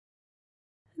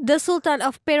The Sultan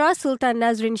of Perak, Sultan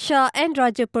Nazrin Shah, and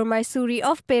Raja Permaisuri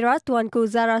of Perak, Tuanku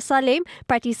Zara Salim,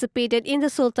 participated in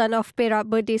the Sultan of Perak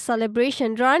birthday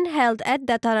celebration run held at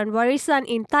Dataran Warisan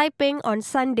in Taiping on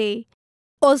Sunday.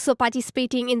 Also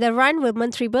participating in the run were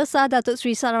Mentri Besar Datuk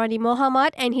Saarani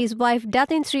Mohamad and his wife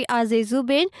Datin Seri Aezer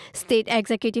Zubin, state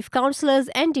executive councillors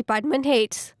and department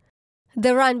heads.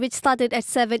 The run, which started at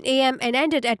 7 a.m. and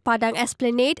ended at Padang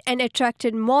Esplanade and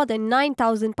attracted more than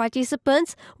 9,000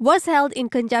 participants, was held in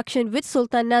conjunction with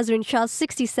Sultan Nazrin Shah's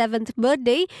 67th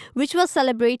birthday, which was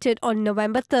celebrated on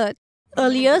November 3rd.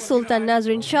 Earlier, Sultan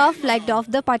Nazrin Shah flagged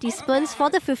off the participants for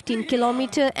the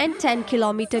 15-kilometre and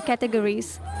 10-kilometre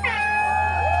categories,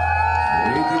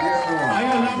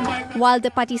 while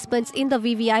the participants in the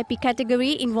VVIP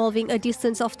category involving a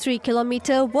distance of 3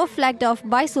 km were flagged off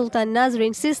by Sultan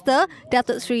Nazrin's sister,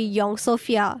 Datuk Sri Yong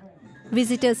Sophia.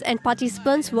 Visitors and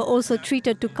participants were also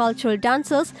treated to cultural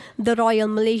dances, the Royal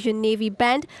Malaysian Navy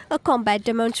Band, a combat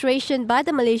demonstration by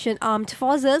the Malaysian Armed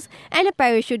Forces, and a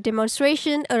parachute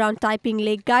demonstration around Taiping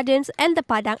Lake Gardens and the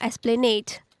Padang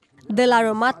Esplanade. The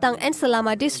Laro Matang and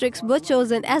Selama districts were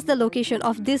chosen as the location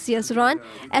of this year's run,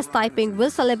 as Taiping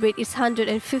will celebrate its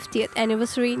 150th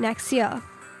anniversary next year.